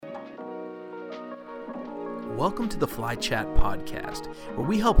Welcome to the Flychat podcast, where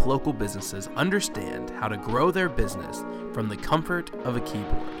we help local businesses understand how to grow their business from the comfort of a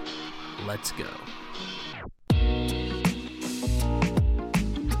keyboard. Let's go.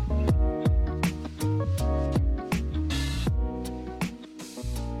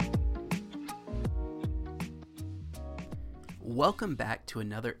 Welcome back to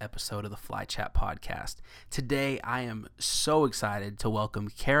another episode of the Flychat podcast. Today, I am so excited to welcome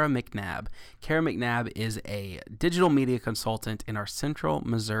Kara McNabb. Kara McNabb is a digital media consultant in our Central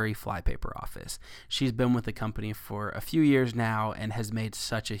Missouri Flypaper office. She's been with the company for a few years now and has made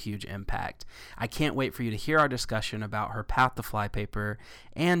such a huge impact. I can't wait for you to hear our discussion about her path to Flypaper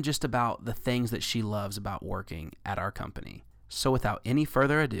and just about the things that she loves about working at our company. So without any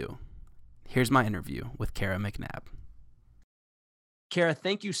further ado, here's my interview with Kara McNabb. Kara,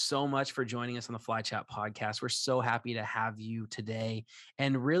 thank you so much for joining us on the Flychat podcast. We're so happy to have you today.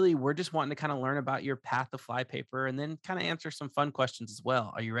 And really, we're just wanting to kind of learn about your path to Flypaper and then kind of answer some fun questions as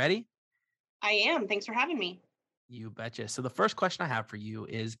well. Are you ready? I am. Thanks for having me. You betcha. So the first question I have for you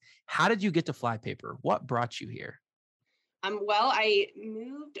is, how did you get to Flypaper? What brought you here? Well, I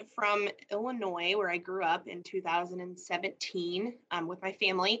moved from Illinois, where I grew up, in 2017 with my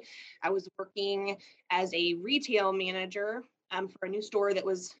family. I was working as a retail manager for a new store that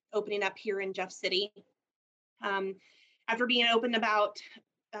was opening up here in Jeff City. After being open about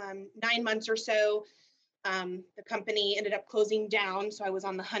 9 months or so, the company ended up closing down. So I was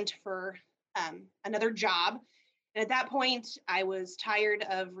on the hunt for another job. And at that point, I was tired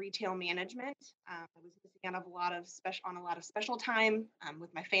of retail management. I was missing out on a lot of special time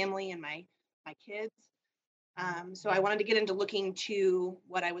with my family and my kids. So I wanted to get into looking to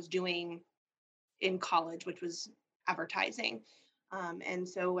what I was doing in college, which was advertising. And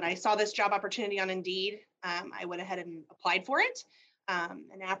so when I saw this job opportunity on Indeed, I went ahead and applied for it.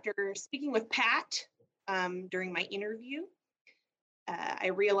 And after speaking with Pat during my interview, I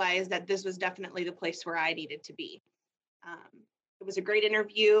realized that this was definitely the place where I needed to be. It was a great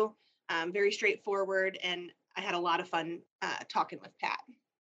interview, very straightforward, and I had a lot of fun talking with Pat.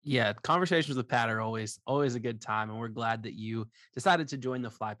 Yeah, conversations with Pat are always a good time, and we're glad that you decided to join the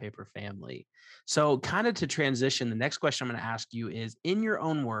Flypaper family. So kind of to transition, the next question I'm going to ask you is, in your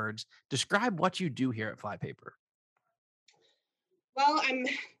own words, describe what you do here at Flypaper. Well, I'm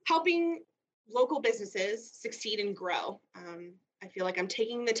helping local businesses succeed and grow. I feel like I'm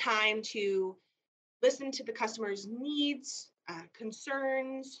taking the time to listen to the customer's needs,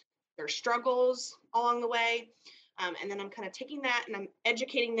 concerns, their struggles along the way. And then I'm kind of taking that and I'm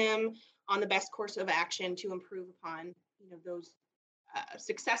educating them on the best course of action to improve upon, those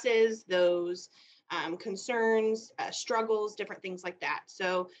successes, those concerns, struggles, different things like that.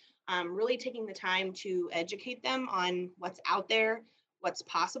 So really taking the time to educate them on what's out there, what's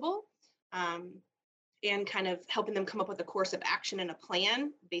possible, and kind of helping them come up with a course of action and a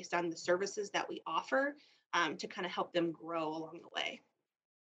plan based on the services that we offer to kind of help them grow along the way.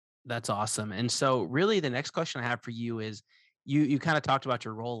 That's awesome. And so really the next question I have for you is, you kind of talked about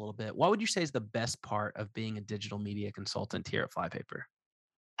your role a little bit. What would you say is the best part of being a digital media consultant here at Flypaper?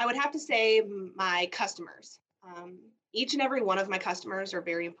 I would have to say my customers. Each and every one of my customers are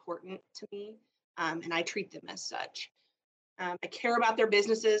very important to me, and I treat them as such. I care about their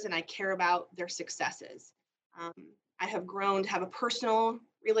businesses and I care about their successes. I have grown to have a personal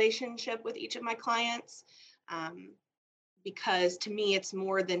relationship with each of my clients. Because to me, it's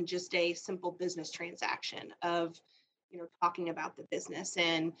more than just a simple business transaction of, talking about the business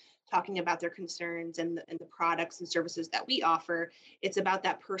and talking about their concerns and the products and services that we offer. It's about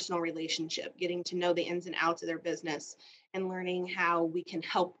that personal relationship, getting to know the ins and outs of their business and learning how we can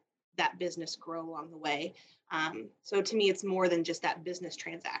help that business grow along the way. So to me, it's more than just that business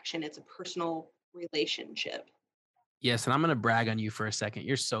transaction. It's a personal relationship. Yes, and I'm going to brag on you for a second.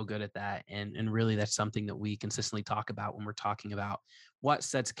 You're so good at that. And really, that's something that we consistently talk about when we're talking about what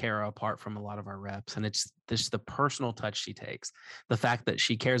sets Kara apart from a lot of our reps. And it's just the personal touch she takes, the fact that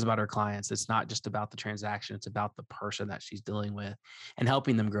she cares about her clients. It's not just about the transaction. It's about the person that she's dealing with and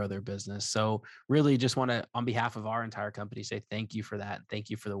helping them grow their business. So really just want to, on behalf of our entire company, say thank you for that. And thank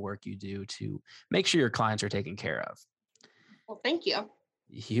you for the work you do to make sure your clients are taken care of. Well, thank you.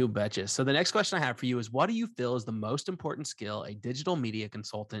 You betcha. So the next question I have for you is, what do you feel is the most important skill a digital media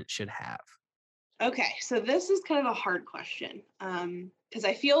consultant should have? Okay, so this is kind of a hard question because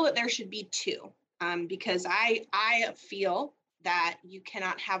I feel that there should be two because I feel that you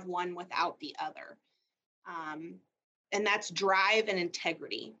cannot have one without the other, and that's drive and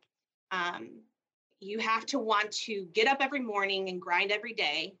integrity. Um, you have to want to get up every morning and grind every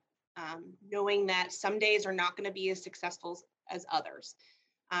day, knowing that some days are not going to be as successful as others.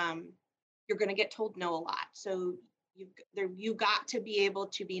 Um, you're going to get told no a lot. So you got to be able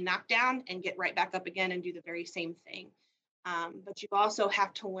to be knocked down and get right back up again and do the very same thing. But you also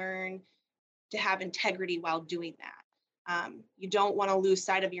have to learn to have integrity while doing that. You don't want to lose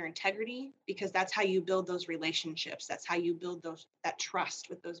sight of your integrity, because that's how you build those relationships. That's how you build that trust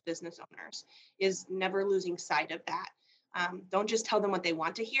with those business owners, is never losing sight of that. Don't just tell them what they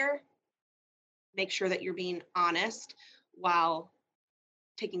want to hear. Make sure that you're being honest while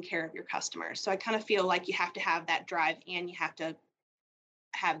taking care of your customers. So I kind of feel like you have to have that drive and you have to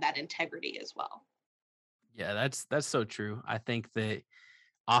have that integrity as well. Yeah, that's so true. I think that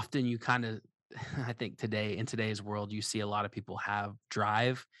often you kind of I think today in today's world you see a lot of people have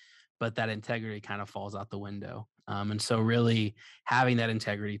drive, but that integrity kind of falls out the window. And so really having that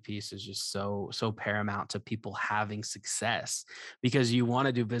integrity piece is just so paramount to people having success, because you want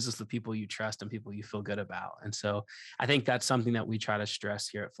to do business with people you trust and people you feel good about. And so I think that's something that we try to stress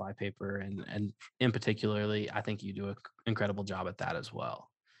here at Flypaper, and in particularly I think you do an incredible job at that as well.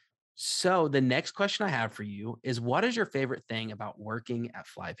 So the next question I have for you is, what is your favorite thing about working at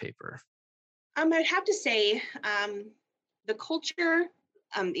Flypaper? I'd have to say the culture,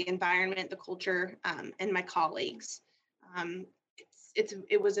 the environment, the culture, and my colleagues. Um,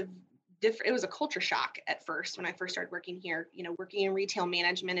 it was a different. It was a culture shock at first when I first started working here. Working in retail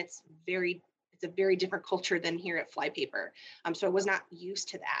management, it's a very different culture than here at Flypaper. So I was not used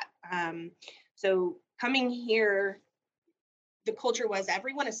to that. So coming here, the culture was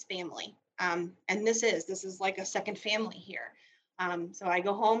everyone is family. And this is like a second family here. So I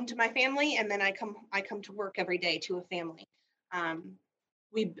go home to my family, and then I come to work every day to a family. Um,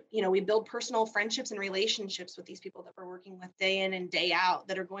 we build personal friendships and relationships with these people that we're working with day in and day out,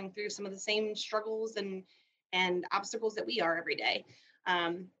 that are going through some of the same struggles and obstacles that we are every day.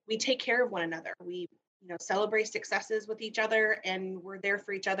 We take care of one another. We celebrate successes with each other, and we're there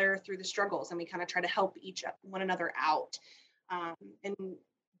for each other through the struggles, and we kind of try to help one another out. And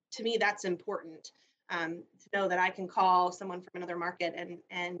to me, that's important, to know that I can call someone from another market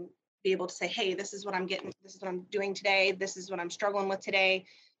and be able to say, hey, this is what I'm getting, this is what I'm doing today, this is what I'm struggling with today.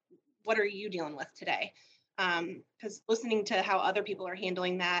 What are you dealing with today? Because listening to how other people are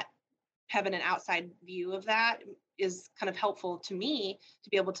handling that, having an outside view of that, is kind of helpful to me to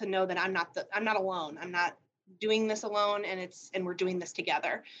be able to know that I'm not alone. I'm not doing this alone, and we're doing this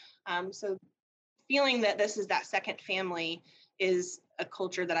together. So feeling that this is that second family is a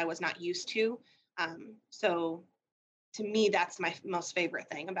culture that I was not used to. So to me, that's my most favorite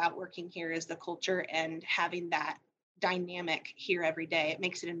thing about working here, is the culture and having that dynamic here every day. It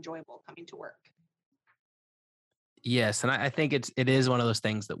makes it enjoyable coming to work. Yes, and I think it is one of those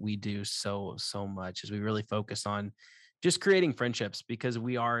things that we do so much, is we really focus on just creating friendships, because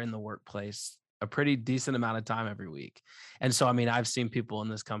we are in the workplace a pretty decent amount of time every week. And so I mean, I've seen people in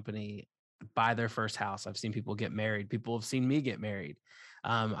this company buy their first house. I've seen people get married. People have seen me get married.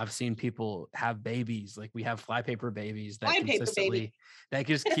 I've seen people have babies. Like we have Flypaper babies that Flypaper baby. consistently that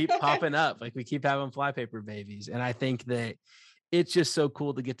just keep popping up. Like we keep having Flypaper babies. And I think that it's just so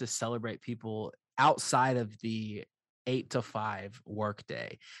cool to get to celebrate people outside of the 8 to 5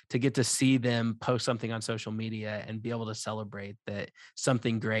 workday, to get to see them post something on social media and be able to celebrate that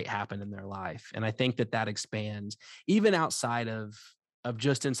something great happened in their life. And I think that that expands even outside of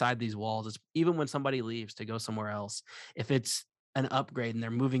just inside these walls. It's even when somebody leaves to go somewhere else, if it's an upgrade and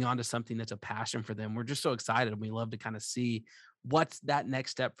they're moving on to something that's a passion for them, we're just so excited, and we love to kind of see what's that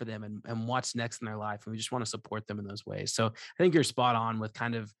next step for them, and what's next in their life. And we just want to support them in those ways. So I think you're spot on with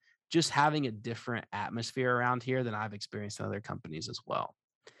kind of just having a different atmosphere around here than I've experienced in other companies as well.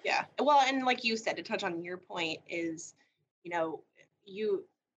 Yeah. Well, and like you said, to touch on your point is, you know, you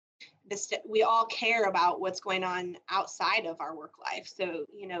we all care about what's going on outside of our work life. So,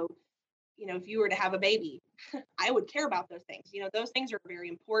 if you were to have a baby, I would care about those things. Those things are very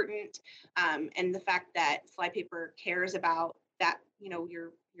important. And the fact that Flypaper cares about that,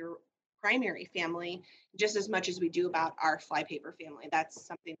 your primary family just as much as we do about our Flypaper family. That's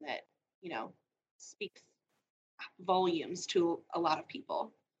something that, speaks volumes to a lot of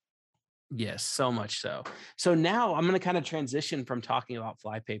people. Yes, so much so. So now I'm going to kind of transition from talking about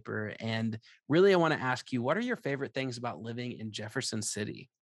Flypaper, and really I want to ask you, what are your favorite things about living in Jefferson City?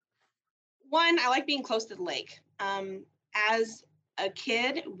 One, I like being close to the lake. As a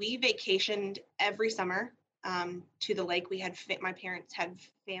kid, we vacationed every summer to the lake. My parents had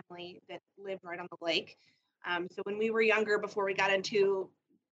family that lived right on the lake. So when we were younger, before we got into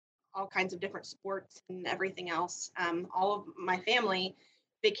all kinds of different sports and everything else, all of my family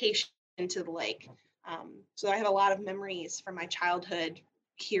vacationed to the lake. So I have a lot of memories from my childhood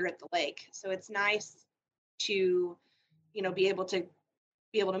here at the lake. So it's nice to, be able to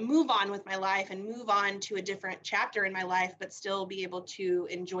be able to move on with my life and move on to a different chapter in my life, but still be able to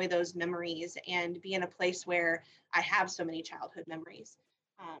enjoy those memories and be in a place where I have so many childhood memories.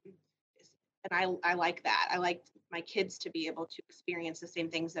 Um, and I like that. I like my kids to be able to experience the same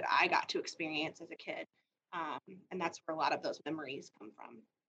things that I got to experience as a kid. Um, and that's where a lot of those memories come from.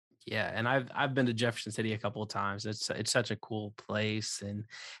 Yeah, and I've been to Jefferson City a couple of times. It's such a cool place, and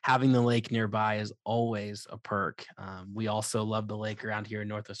having the lake nearby is always a perk. We also love the lake around here in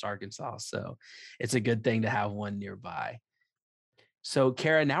Northwest Arkansas, so it's a good thing to have one nearby. So,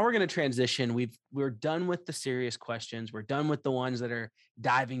 Kara, now we're going to transition. We're done with the serious questions. We're done with the ones that are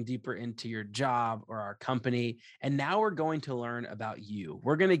diving deeper into your job or our company. And now we're going to learn about you.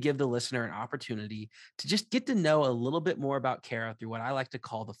 We're going to give the listener an opportunity to just get to know a little bit more about Kara through what I like to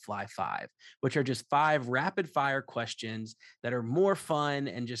call the Fly Five, which are just 5 rapid fire questions that are more fun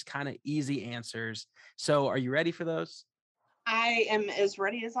and just kind of easy answers. So, are you ready for those? I am as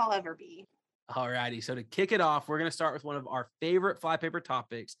ready as I'll ever be. All righty. So to kick it off, we're going to start with one of our favorite flypaper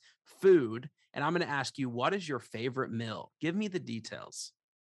topics, food. And I'm going to ask you, what is your favorite meal? Give me the details.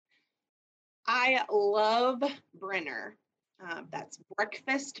 I love Brenner. That's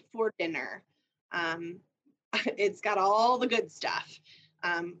breakfast for dinner. Um, it's got all the good stuff.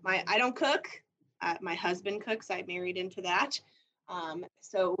 I don't cook. My husband cooks. I married into that.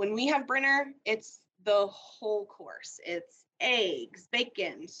 So when we have Brenner, it's the whole course. It's eggs,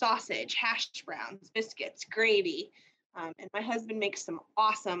 bacon, sausage, hash browns, biscuits, gravy. And my husband makes some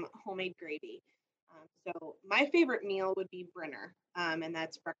awesome homemade gravy. So my favorite meal would be Brenner, and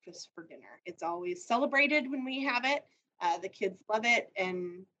that's breakfast for dinner. It's always celebrated when we have it. The kids love it,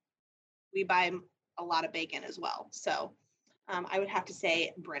 and we buy a lot of bacon as well. So I would have to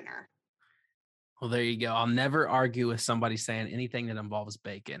say Brenner. Well, there you go. I'll never argue with somebody saying anything that involves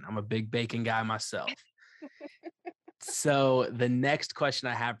bacon. I'm a big bacon guy myself. So the next question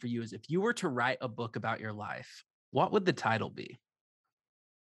I have for you is, if you were to write a book about your life, what would the title be?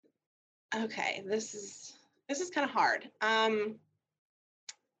 Okay, this is kind of hard. I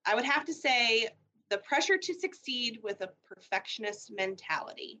would have to say the pressure to succeed with a perfectionist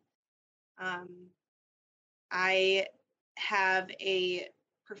mentality. Um, I have a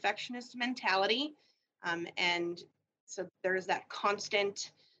perfectionist mentality, and so there's that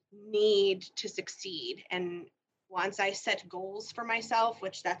constant need to succeed. And once I set goals for myself,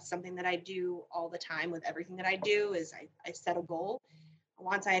 which that's something that I do all the time with everything that I do, is I set a goal.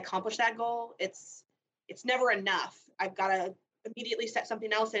 Once I accomplish that goal, it's never enough. I've got to immediately set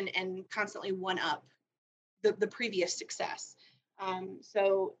something else and constantly one up the previous success.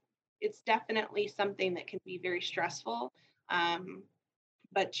 So it's definitely something that can be very stressful, um,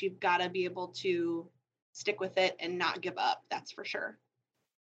 but you've got to be able to stick with it and not give up. That's for sure.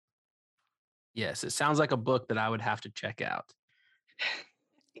 Yes, it sounds like a book that I would have to check out.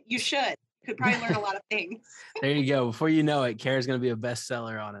 You should. You could probably learn a lot of things. There you go. Before you know it, Kara's going to be a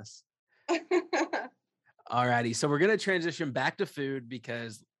bestseller on us. All righty. So we're going to transition back to food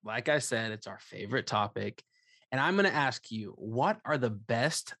because, like I said, it's our favorite topic. And I'm going to ask you, what are the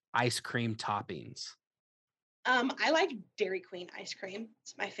best ice cream toppings? I like Dairy Queen ice cream.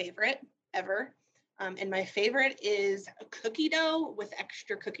 It's my favorite ever. And my favorite is a cookie dough with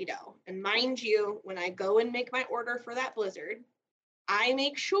extra cookie dough. And mind you, when I go and make my order for that Blizzard, I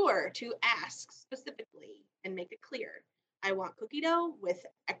make sure to ask specifically and make it clear. I want cookie dough with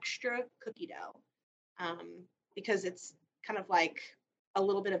extra cookie dough, because it's kind of like a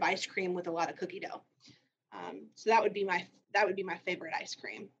little bit of ice cream with a lot of cookie dough. So that would be my favorite ice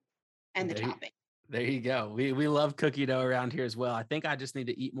cream and the There, topping. there you go. We love cookie dough around here as well. I think I just need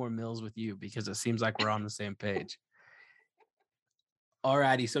to eat more meals with you because it seems like we're on the same page. All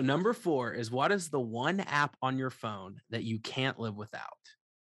righty. So number 4 is, what is the one app on your phone that you can't live without?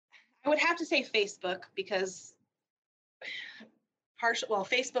 I would have to say Facebook because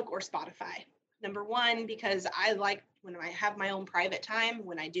Facebook or Spotify. Number one, because I like when I have my own private time,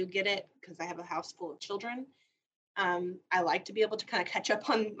 when I do get it, because I have a house full of children. I like to be able to kind of catch up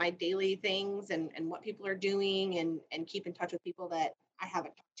on my daily things and what people are doing and keep in touch with people that I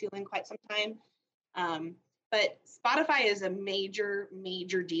haven't talked to in quite some time. Um, but Spotify is a major,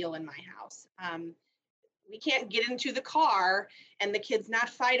 major deal in my house. We can't get into the car and the kids not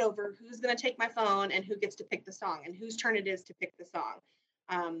fight over who's going to take my phone and who gets to pick the song and whose turn it is to pick the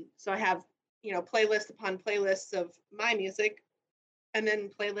song. So I have, playlists upon playlists of my music and then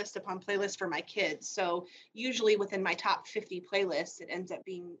playlist upon playlist for my kids. So usually within my top 50 playlists, it ends up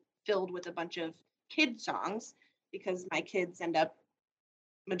being filled with a bunch of kid songs because my kids end up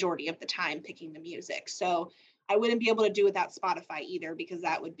majority of the time picking the music. So I wouldn't be able to do without Spotify either because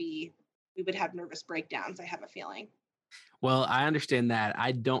we would have nervous breakdowns, I have a feeling. Well, I understand that.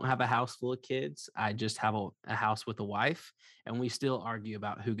 I don't have a house full of kids. I just have a house with a wife, and we still argue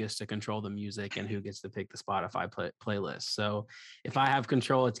about who gets to control the music and who gets to pick the Spotify playlist. So if I have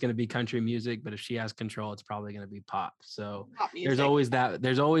control, it's going to be country music, but if she has control, it's probably going to be pop. So Pop there's music.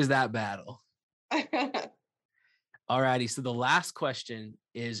 always that battle. All righty. So the last question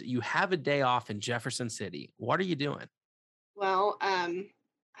is, you have a day off in Jefferson City. What are you doing? Well,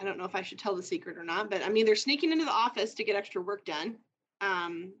 I don't know if I should tell the secret or not, but I'm either sneaking into the office to get extra work done.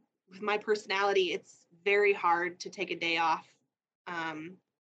 With my personality, it's very hard to take a day off, um,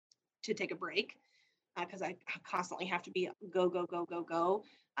 to take a break, because I constantly have to be go, go, go, go, go.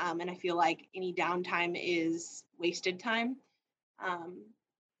 And I feel like any downtime is wasted time. Um,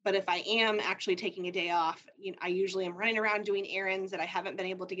 but if I am actually taking a day off, I usually am running around doing errands that I haven't been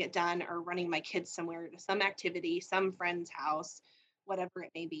able to get done, or running my kids somewhere to some activity, some friend's house, whatever it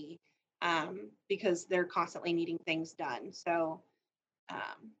may be, because they're constantly needing things done. So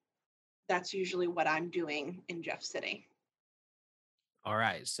um, that's usually what I'm doing in Jeff City. All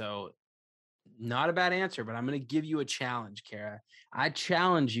right. So not a bad answer, but I'm going to give you a challenge, Kara. I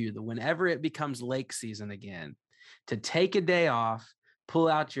challenge you that whenever it becomes lake season again, to take a day off, pull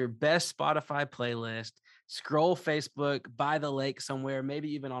out your best Spotify playlist, scroll Facebook by the lake somewhere,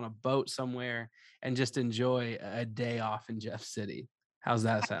 maybe even on a boat somewhere, and just enjoy a day off in Jeff City. How's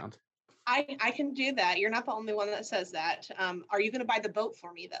that sound? I can do that. You're not the only one that says that. Are you going to buy the boat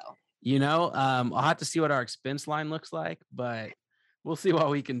for me though? I'll have to see what our expense line looks like, but we'll see what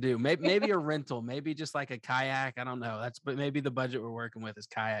we can do. Maybe a rental, maybe just like a kayak. I don't know. But maybe the budget we're working with is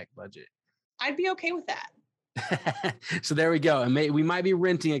kayak budget. I'd be okay with that. So there we go. And we might be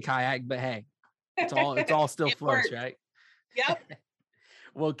renting a kayak, but hey, it's all still It floats, works. right? Yep.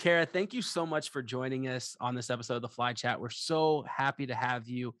 Well, Kara, thank you so much for joining us on this episode of the Fly Chat. We're so happy to have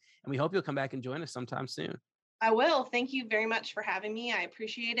you, and we hope you'll come back and join us sometime soon. I will. Thank you very much for having me. I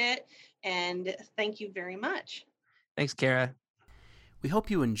appreciate it. And thank you very much. Thanks, Kara. We hope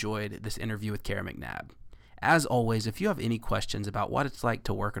you enjoyed this interview with Kara McNabb. As always, if you have any questions about what it's like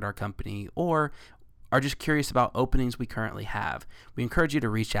to work at our company, or are just curious about openings we currently have, we encourage you to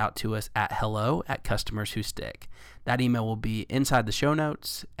reach out to us at hello@customerswhostick. That email will be inside the show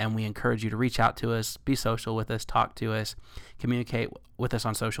notes, and we encourage you to reach out to us, be social with us, talk to us, communicate with us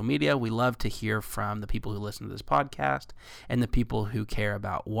on social media. We love to hear from the people who listen to this podcast and the people who care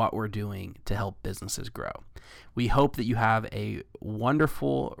about what we're doing to help businesses grow. We hope that you have a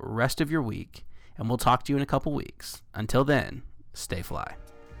wonderful rest of your week, and we'll talk to you in a couple weeks. Until then, stay fly.